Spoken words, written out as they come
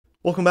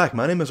Welcome back,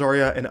 my name is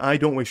Arya and I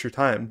don't waste your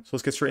time, so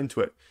let's get straight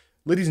into it.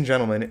 Ladies and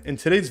gentlemen, in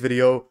today's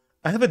video,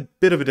 I have a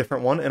bit of a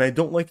different one and I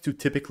don't like to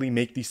typically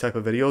make these type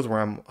of videos where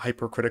I'm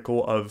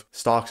hypercritical of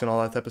stocks and all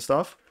that type of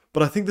stuff,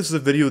 but I think this is a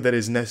video that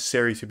is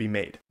necessary to be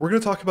made. We're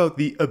going to talk about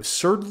the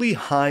absurdly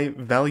high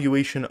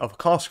valuation of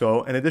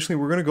Costco, and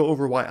additionally we're going to go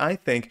over why I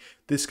think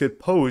this could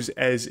pose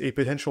as a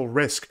potential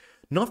risk,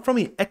 not from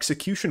an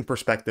execution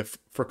perspective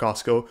for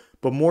Costco,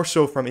 but more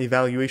so from a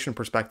valuation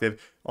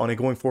perspective on a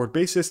going forward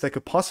basis that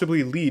could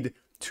possibly lead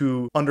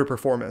to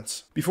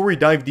underperformance. Before we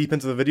dive deep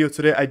into the video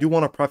today, I do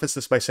want to preface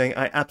this by saying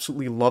I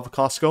absolutely love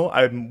Costco.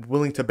 I'm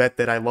willing to bet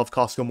that I love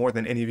Costco more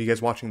than any of you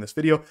guys watching this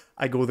video.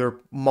 I go there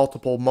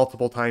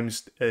multiple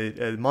times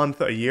a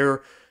month, a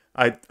year.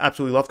 I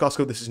absolutely love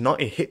Costco. This is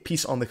not a hit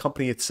piece on the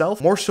company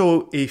itself, more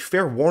so a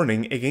fair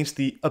warning against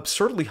the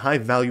absurdly high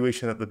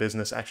valuation that the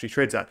business actually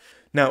trades at.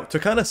 Now, to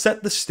kind of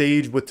set the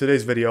stage with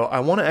today's video, I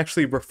want to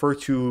actually refer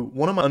to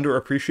one of my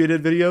underappreciated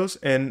videos,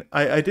 and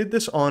I did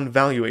this on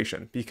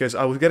valuation because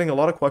I was getting a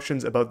lot of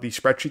questions about the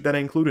spreadsheet that I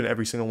include in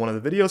every single one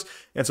of the videos,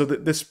 and so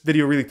this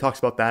video really talks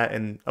about that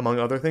and among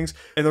other things.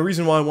 And the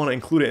reason why I want to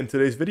include it in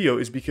today's video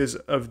is because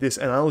of this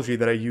analogy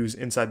that I use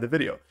inside the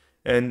video.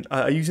 And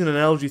I use an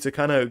analogy to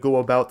kind of go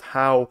about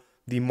how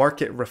the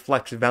market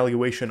reflects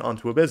valuation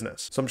onto a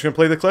business. So I'm just going to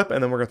play the clip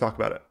and then we're going to talk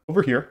about it.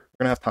 Over here,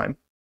 we're going to have time.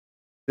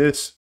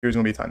 This here's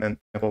going to be time. And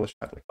let's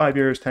have like 5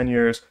 years, 10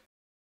 years,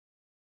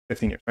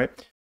 15 years, right?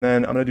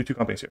 Then I'm going to do two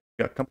companies here.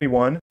 We got company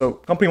one. So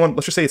company one,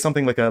 let's just say it's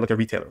something like a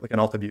retailer, like an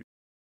Ulta Beauty,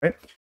 right?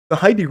 The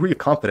high degree of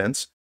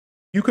confidence,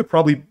 you could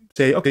probably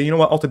say, okay, you know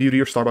what, Ulta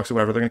Beauty or Starbucks or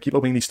whatever, they're going to keep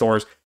opening these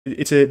stores.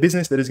 It's a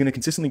business that is going to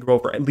consistently grow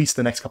for at least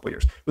the next couple of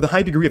years. With a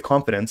high degree of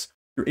confidence,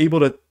 you're able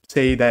to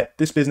say that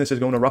this business is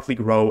going to roughly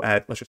grow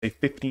at, let's just say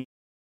 15%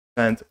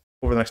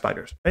 over the next 5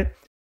 years, right?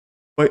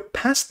 But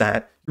past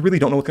that, you really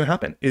don't know what's going to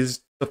happen. Is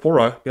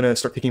Sephora going to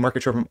start taking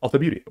market share from Ulta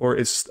Beauty? Or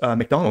is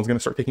McDonald's going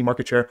to start taking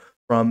market share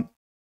from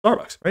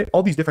Starbucks, right?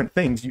 All these different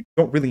things you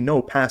don't really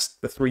know past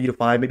the 3 to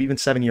 5, maybe even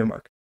 7 year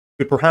mark.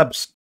 You could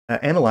perhaps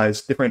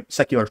analyze different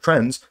secular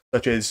trends,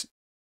 such as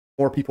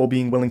more people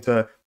being willing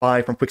to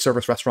buy from quick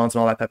service restaurants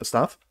and all that type of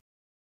stuff.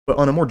 But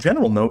on a more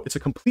general note, it's a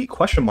complete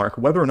question mark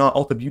whether or not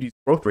Ulta Beauty's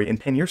growth rate in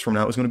 10 years from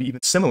now is going to be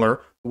even similar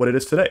to what it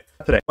is today.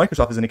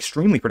 Microsoft is an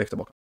extremely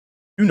predictable company.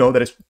 You know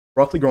that it's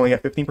roughly growing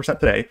at 15%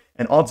 today,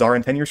 and odds are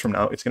in 10 years from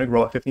now, it's going to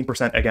grow at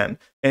 15% again.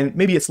 And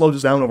maybe it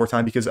slows down over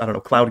time because, I don't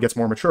know, cloud gets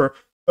more mature,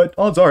 but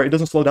odds are it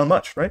doesn't slow down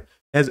much, right?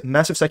 It has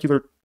massive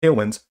secular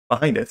tailwinds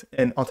behind it.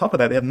 And on top of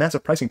that, they have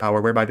massive pricing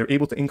power whereby they're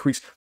able to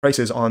increase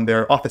prices on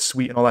their office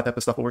suite and all that type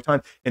of stuff over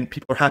time, and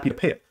people are happy to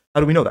pay it. How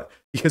do we know that?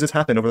 Because it's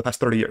happened over the past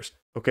 30 years.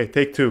 Okay,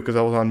 take two, because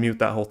I was on mute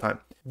that whole time.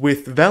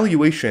 With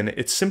valuation,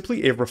 it's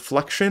simply a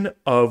reflection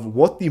of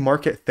what the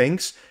market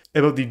thinks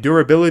about the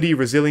durability,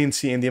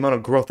 resiliency, and the amount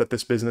of growth that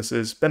this business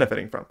is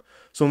benefiting from.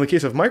 So in the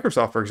case of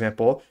Microsoft, for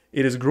example,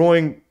 it is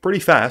growing pretty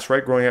fast,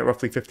 right? Growing at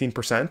roughly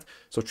 15%.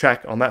 So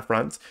check on that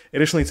front.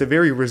 Additionally, it's a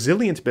very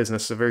resilient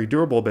business, a very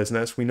durable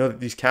business. We know that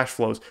these cash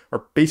flows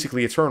are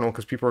basically eternal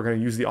because people are going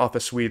to use the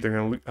Office suite. They're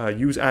going to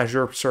use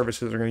Azure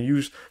services. They're going to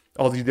use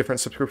all these different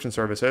subscription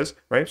services,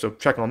 right? So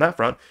check on that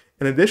front.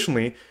 And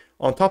additionally,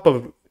 on top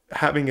of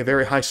having a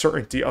very high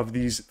certainty of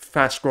these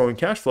fast growing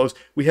cash flows,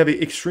 we have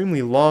an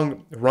extremely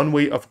long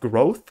runway of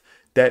growth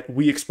that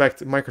we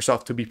expect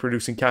Microsoft to be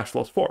producing cash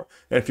flows for.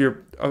 And if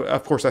you're,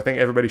 of course, I think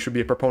everybody should be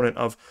a proponent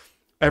of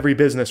every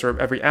business or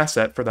every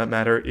asset for that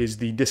matter is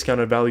the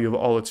discounted value of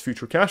all its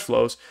future cash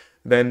flows.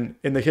 Then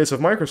in the case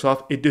of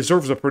Microsoft, it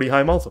deserves a pretty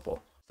high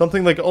multiple.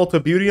 Something like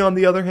Ulta Beauty, on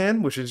the other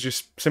hand, which is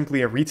just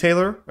simply a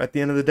retailer at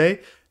the end of the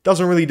day,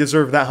 doesn't really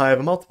deserve that high of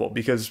a multiple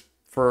because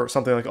for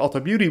something like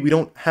Ulta Beauty, we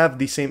don't have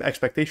the same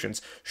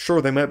expectations. Sure,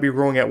 they might be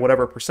growing at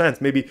whatever percent.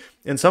 Maybe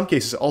in some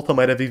cases, Ulta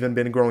might have even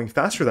been growing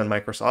faster than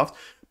Microsoft,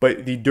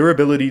 but the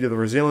durability, the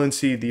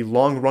resiliency, the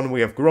long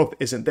runway of growth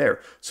isn't there.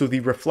 So the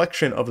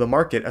reflection of the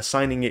market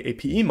assigning it a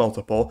PE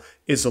multiple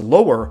is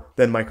lower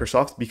than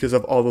Microsoft because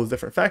of all those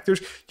different factors.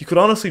 You could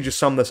honestly just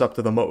sum this up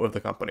to the moat of the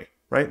company,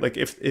 right? Like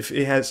if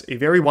it has a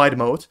very wide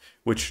moat,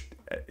 which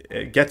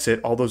it gets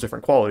it, all those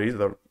different qualities,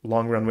 the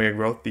long runway of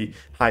growth, the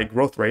high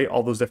growth rate,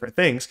 all those different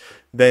things,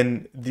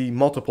 then the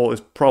multiple is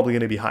probably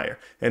going to be higher.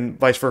 And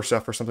vice versa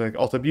for something like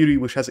Ulta Beauty,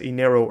 which has a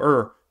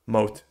narrower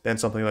moat than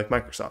something like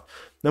Microsoft.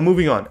 Now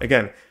moving on,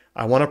 again,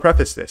 I want to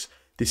preface this.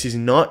 This is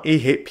not a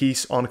hit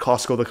piece on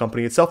Costco, the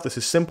company itself. This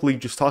is simply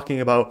just talking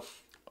about,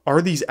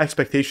 are these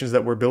expectations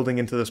that we're building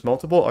into this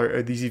multiple,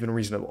 are these even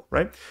reasonable,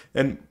 right?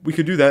 And we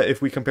could do that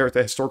if we compare it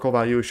to historical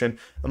valuation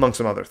among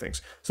some other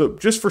things. So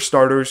just for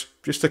starters,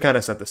 just to kind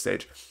of set the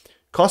stage,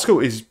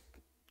 Costco is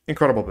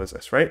incredible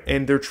business, right?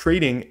 And they're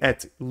trading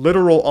at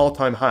literal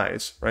all-time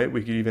highs, right?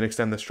 We could even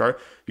extend this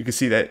chart. You can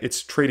see that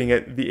it's trading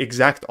at the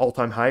exact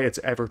all-time high it's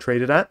ever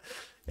traded at.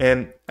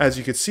 And as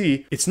you can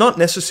see, it's not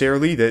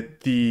necessarily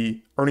that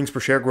the earnings per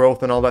share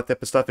growth and all that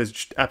type of stuff is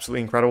just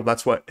absolutely incredible.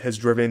 That's what has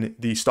driven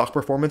the stock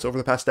performance over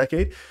the past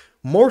decade.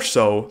 More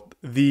so,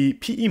 the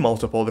PE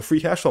multiple, the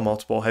free cash flow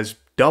multiple, has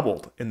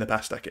doubled in the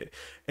past decade.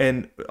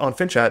 And on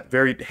FinChat,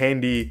 very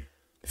handy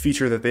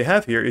feature that they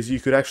have here is you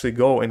could actually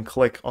go and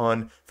click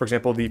on, for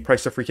example, the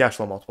price to free cash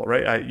flow multiple,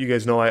 right? You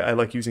guys know I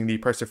like using the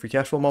price to free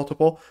cash flow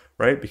multiple,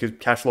 right? Because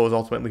cash flow is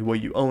ultimately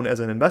what you own as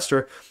an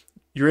investor.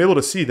 You're able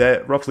to see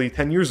that roughly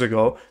 10 years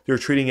ago, they were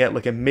trading at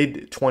like a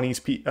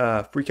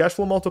mid-20s free cash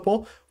flow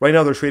multiple. Right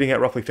now, they're trading at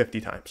roughly 50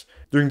 times.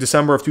 During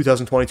December of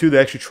 2022, they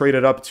actually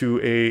traded up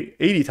to a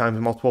 80 times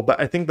multiple, but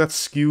I think that's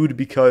skewed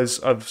because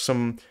of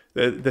some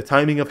the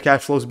timing of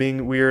cash flows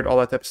being weird, all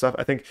that type of stuff.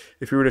 I think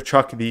if you were to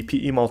chuck the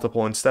PE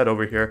multiple instead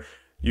over here,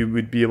 you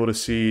would be able to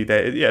see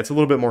that, yeah, it's a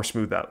little bit more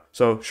smoothed out.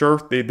 So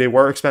sure, they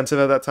were expensive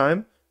at that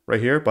time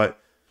right here, but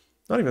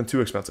not even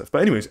too expensive.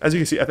 But anyways, as you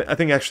can see, I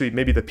think actually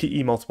maybe the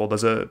PE multiple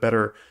does a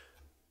better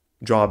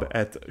job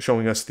at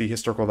showing us the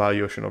historical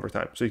valuation over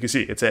time. So you can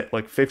see it's at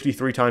like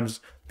 53 times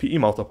PE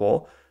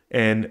multiple,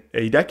 and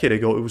a decade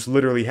ago, it was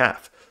literally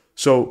half.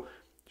 So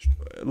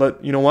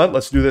you know what?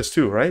 Let's do this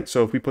too, right?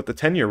 So if we put the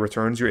 10-year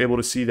returns, you're able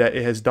to see that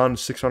it has done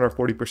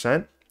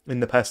 640% in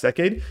the past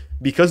decade.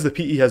 Because the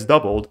PE has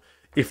doubled,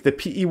 if the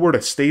PE were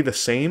to stay the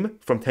same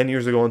from 10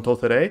 years ago until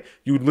today,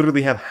 you would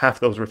literally have half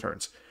those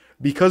returns.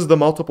 Because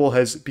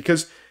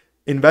because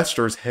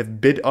investors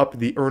have bid up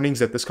the earnings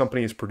that this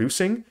company is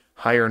producing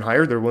higher and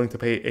higher, they're willing to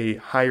pay a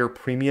higher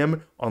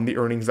premium on the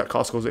earnings that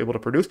Costco is able to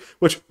produce,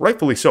 which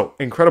rightfully so,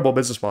 incredible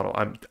business model.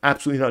 I'm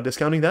absolutely not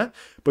discounting that,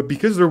 but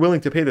because they're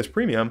willing to pay this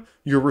premium,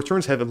 your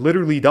returns have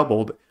literally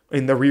doubled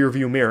in the rear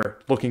view mirror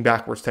looking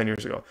backwards 10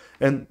 years ago.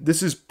 And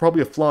this is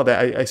probably a flaw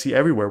that I see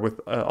everywhere with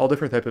all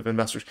different types of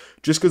investors.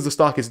 Just because the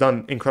stock has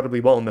done incredibly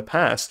well in the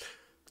past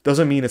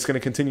doesn't mean it's going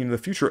to continue in the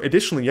future.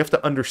 Additionally, you have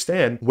to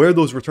understand where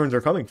those returns are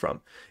coming from.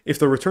 If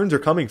the returns are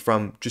coming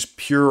from just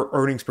pure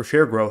earnings per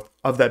share growth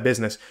of that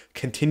business,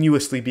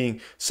 continuously being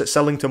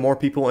selling to more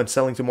people and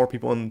selling to more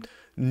people in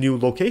new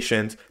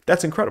locations,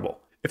 that's incredible.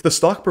 If the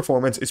stock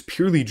performance is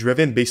purely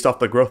driven based off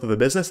the growth of the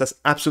business, that's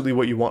absolutely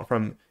what you want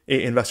from an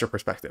investor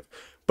perspective.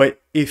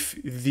 But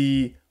if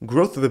the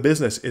growth of the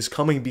business is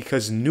coming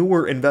because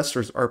newer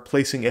investors are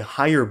placing a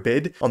higher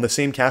bid on the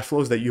same cash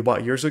flows that you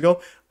bought years ago,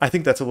 I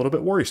think that's a little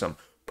bit worrisome.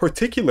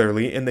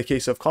 Particularly in the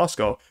case of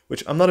Costco,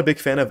 which I'm not a big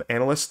fan of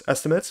analyst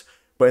estimates,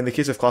 but in the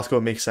case of Costco,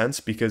 it makes sense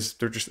because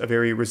they're just a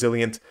very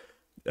resilient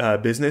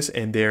business,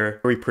 and they're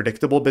very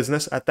predictable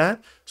business at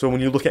that. So when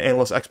you look at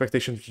analyst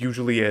expectations,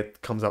 usually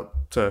it comes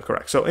out to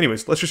correct. So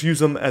anyways, let's just use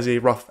them as a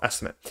rough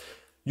estimate.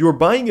 You're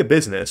buying a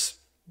business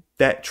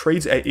that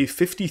trades at a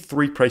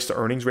 53 price to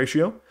earnings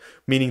ratio,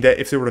 meaning that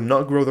if they were to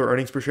not grow their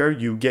earnings per share,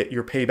 you get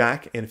your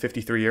payback in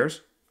 53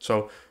 years.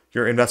 So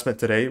your investment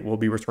today will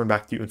be returned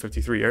back to you in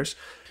 53 years.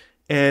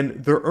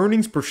 And their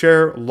earnings per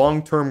share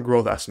long-term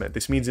growth estimate.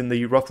 This means in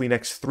the roughly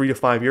next 3 to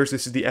 5 years,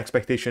 this is the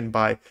expectation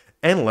by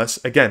analysts.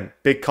 Again,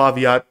 big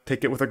caveat,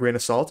 take it with a grain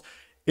of salt,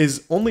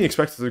 is only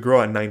expected to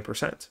grow at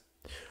 9%.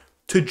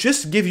 To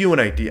just give you an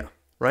idea,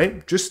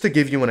 right? Just to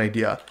give you an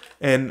idea,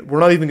 and we're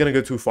not even going to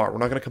go too far. We're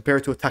not going to compare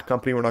it to a tech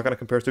company. We're not going to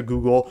compare it to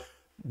Google.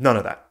 None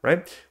of that,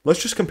 right?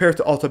 Let's just compare it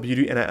to Ulta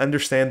Beauty, and I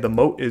understand the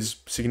moat is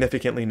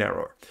significantly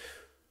narrower.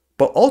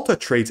 But Ulta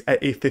trades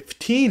at a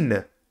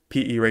 15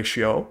 PE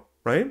ratio,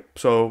 right?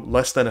 So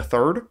less than a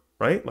third,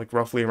 right? Like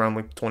roughly around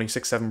like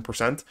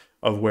 26-7%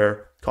 of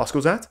where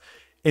Costco's at.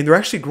 And they're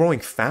actually growing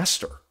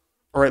faster,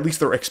 or at least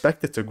they're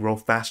expected to grow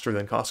faster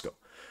than Costco.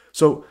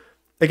 So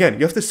again, you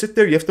have to sit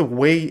there, you have to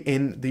weigh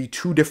in the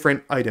two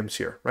different items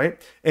here,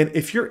 right? And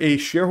if you're a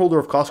shareholder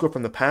of Costco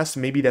from the past,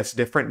 maybe that's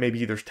different.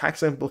 Maybe there's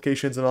tax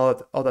implications and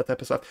all that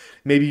type of stuff.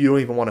 Maybe you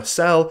don't even want to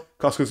sell.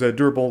 Costco's a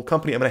durable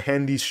company. I'm going to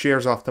hand these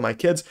shares off to my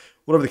kids,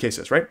 whatever the case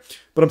is, right?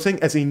 But I'm saying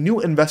as a new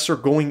investor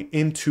going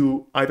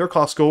into either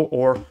Costco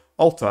or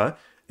Ulta,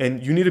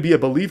 and you need to be a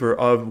believer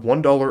of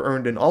 $1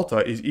 earned in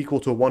Ulta is equal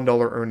to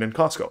 $1 earned in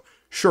Costco.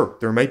 Sure,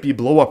 there might be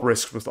blow up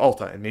risks with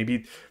Ulta, and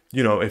maybe,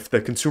 you know, if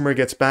the consumer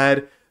gets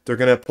bad, they're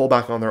going to pull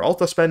back on their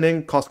Ulta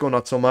spending. Costco,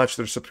 not so much.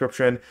 Their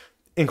subscription,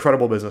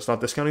 incredible business,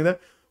 not discounting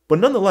that. But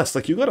nonetheless,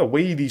 like, you got to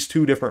weigh these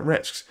two different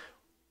risks.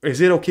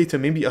 Is it okay to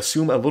maybe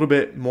assume a little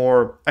bit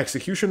more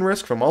execution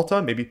risk from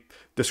Ulta? Maybe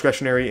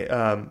discretionary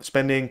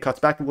spending cuts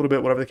back a little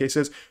bit, whatever the case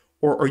is.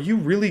 Or are you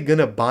really going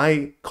to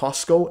buy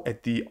Costco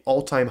at the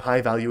all-time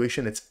high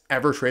valuation it's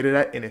ever traded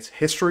at in its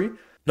history?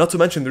 Not to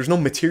mention, there's no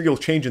material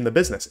change in the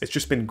business. It's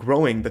just been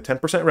growing the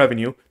 10%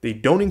 revenue. They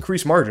don't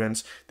increase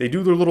margins. They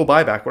do their little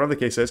buyback, whatever the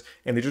case is,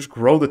 and they just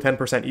grow the 10%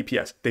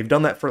 EPS. They've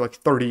done that for like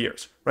 30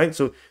 years, right?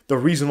 So the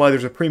reason why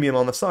there's a premium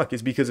on the stock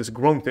is because it's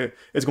going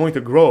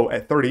to grow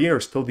at 30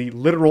 years till the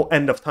literal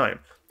end of time.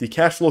 The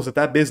cash flows that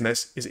that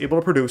business is able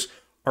to produce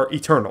are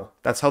eternal.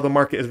 That's how the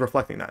market is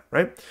reflecting that,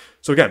 right?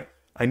 So again,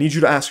 I need you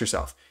to ask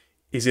yourself,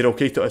 is it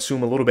okay to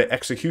assume a little bit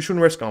execution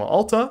risk on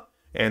Ulta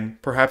and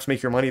perhaps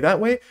make your money that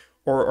way?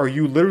 Or are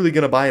you literally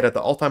going to buy it at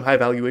the all-time high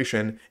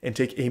valuation and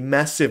take a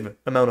massive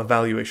amount of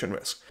valuation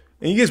risk?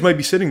 And you guys might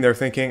be sitting there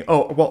thinking,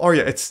 oh, well,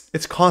 Arya, it's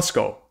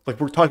Costco. Like,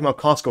 we're talking about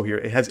Costco here.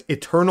 It has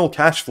eternal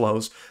cash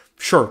flows.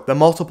 Sure, the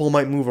multiple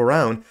might move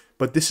around,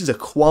 but this is a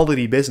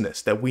quality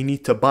business that we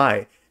need to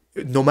buy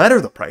no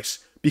matter the price,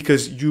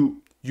 because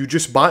You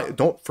just buy,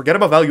 don't forget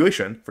about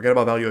valuation. Forget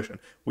about valuation.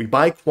 We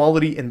buy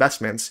quality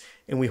investments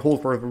and we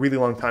hold for a really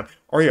long time.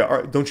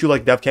 Arya, don't you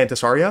like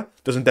Devkant Arya?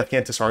 Doesn't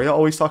Devkant Arya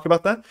always talk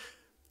about that?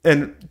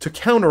 And to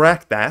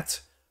counteract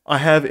that, I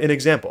have an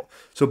example.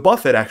 So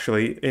Buffett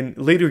actually, in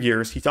later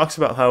years, he talks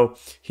about how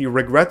he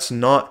regrets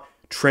not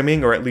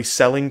trimming or at least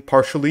selling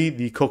partially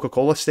the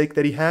Coca-Cola stake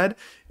that he had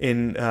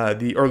in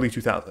the early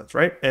 2000s,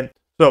 right? And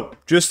so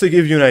just to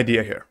give you an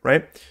idea here,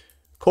 right?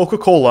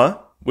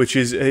 Coca-Cola, which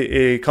is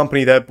a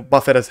company that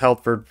Buffett has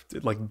held for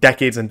like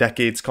decades and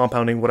decades,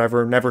 compounding,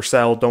 whatever, never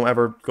sell, don't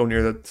ever go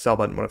near the sell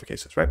button, whatever the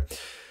case is, right?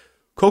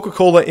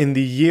 Coca-Cola in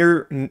the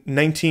year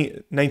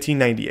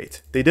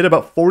 1998, they did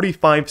about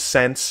 45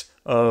 cents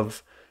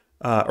of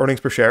earnings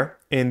per share,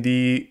 and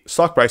the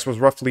stock price was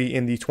roughly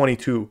in the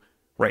 22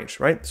 range,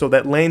 right? So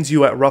that lands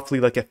you at roughly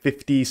like a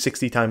 50,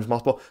 60 times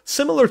multiple,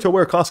 similar to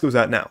where Costco's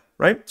at now,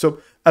 right? So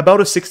about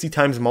a 60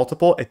 times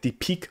multiple at the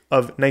peak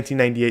of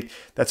 1998.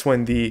 That's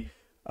when the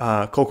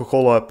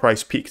Coca-Cola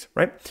price peaked,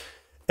 right?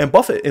 And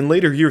Buffett in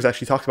later years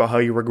actually talked about how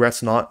he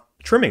regrets not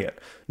trimming it.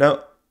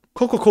 Now,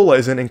 Coca-Cola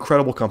is an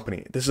incredible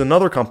company. This is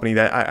another company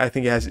that I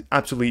think has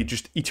absolutely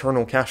just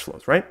eternal cash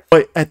flows, right?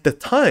 But at the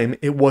time,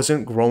 it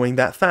wasn't growing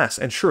that fast.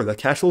 And sure, the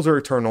cash flows are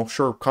eternal,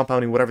 sure,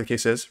 compounding, whatever the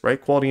case is,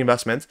 right? Quality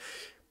investments.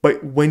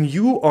 But when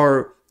you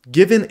are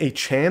given a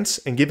chance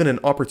and given an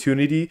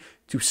opportunity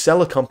to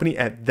sell a company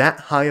at that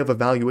high of a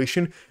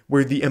valuation,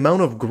 where the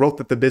amount of growth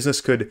that the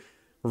business could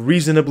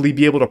reasonably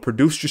be able to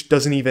produce just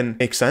doesn't even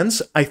make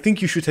sense, I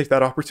think you should take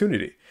that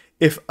opportunity.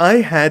 If I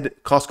had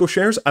Costco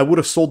shares, I would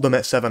have sold them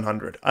at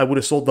 700. I would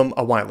have sold them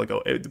a while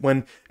ago.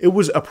 When it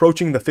was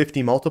approaching the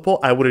 50 multiple,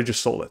 I would have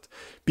just sold it.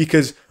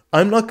 Because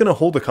I'm not going to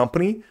hold a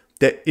company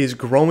that is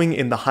growing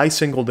in the high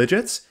single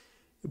digits,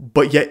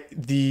 but yet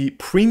the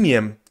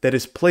premium that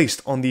is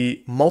placed on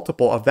the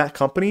multiple of that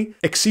company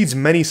exceeds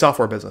many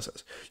software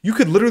businesses. You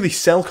could literally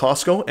sell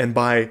Costco and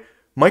buy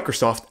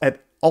Microsoft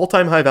at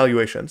all-time high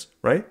valuations,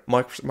 right?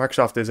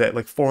 Microsoft is at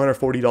like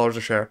 $440 a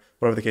share,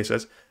 whatever the case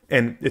is,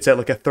 and it's at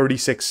like a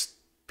 36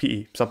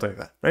 PE, something like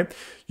that, right?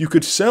 You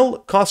could sell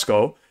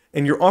Costco,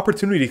 and your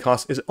opportunity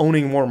cost is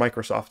owning more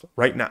Microsoft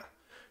right now.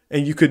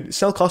 And you could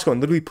sell Costco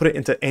and literally put it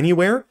into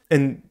anywhere,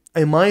 and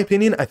in my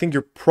opinion, I think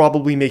you're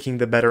probably making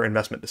the better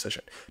investment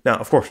decision. Now,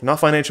 of course, not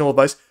financial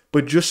advice,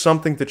 but just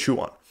something to chew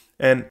on.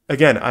 And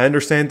again, I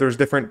understand there's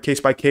different case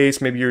by case.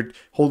 Maybe you're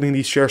holding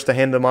these shares to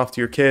hand them off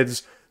to your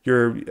kids.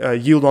 Your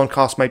yield on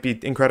cost might be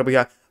incredibly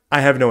high.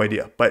 I have no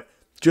idea, but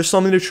just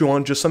something to chew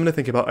on, just something to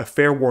think about. A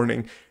fair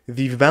warning,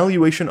 the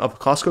valuation of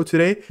Costco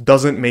today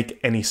doesn't make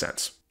any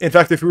sense. In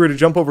fact, if we were to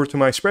jump over to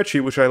my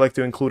spreadsheet, which I like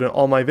to include in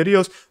all my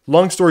videos,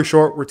 long story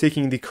short, we're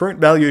taking the current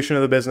valuation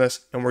of the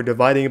business and we're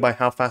dividing it by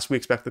how fast we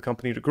expect the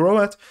company to grow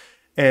at.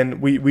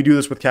 And we do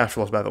this with cash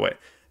flows, by the way.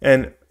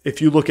 And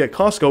if you look at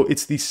Costco,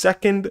 it's the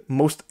second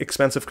most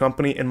expensive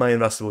company in my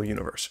investable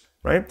universe,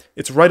 right?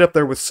 It's right up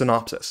there with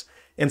Synopsys.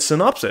 And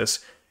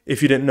Synopsys,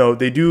 if you didn't know,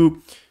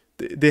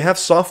 they have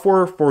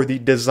software for the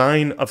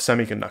design of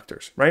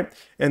semiconductors, right?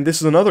 And this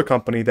is another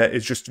company that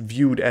is just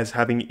viewed as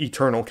having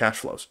eternal cash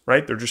flows,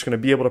 right? They're just going to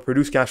be able to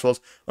produce cash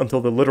flows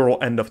until the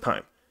literal end of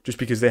time, just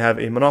because they have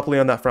a monopoly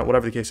on that front,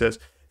 whatever the case is.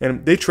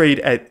 And they trade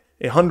at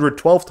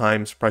 112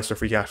 times price to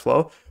free cash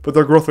flow, but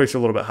their growth rate's a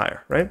little bit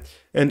higher, right?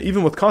 And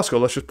even with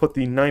Costco, let's just put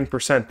the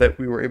 9% that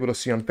we were able to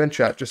see on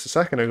FinChat just a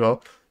second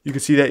ago, you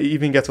can see that it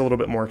even gets a little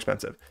bit more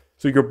expensive.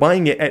 So you're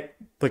buying it at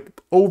like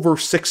over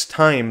 6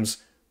 times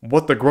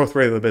what the growth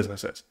rate of the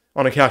business is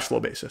on a cash flow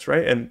basis,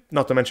 right? And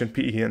not to mention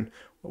PE and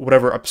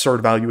whatever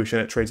absurd valuation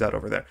it trades at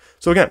over there.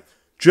 So again,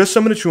 just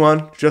something to chew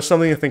on, just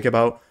something to think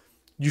about.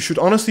 You should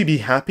honestly be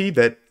happy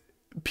that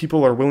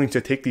people are willing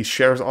to take these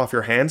shares off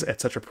your hands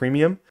at such a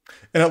premium.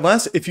 And at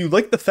last, if you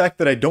like the fact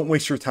that I don't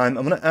waste your time,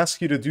 I'm going to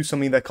ask you to do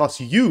something that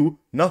costs you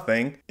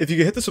nothing. If you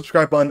can hit the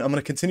subscribe button, I'm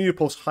going to continue to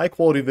post high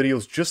quality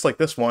videos just like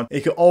this one. And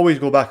you can always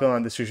go back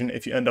on a decision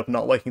if you end up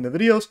not liking the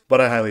videos,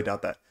 but I highly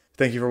doubt that.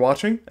 Thank you for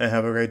watching and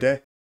have a great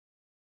day.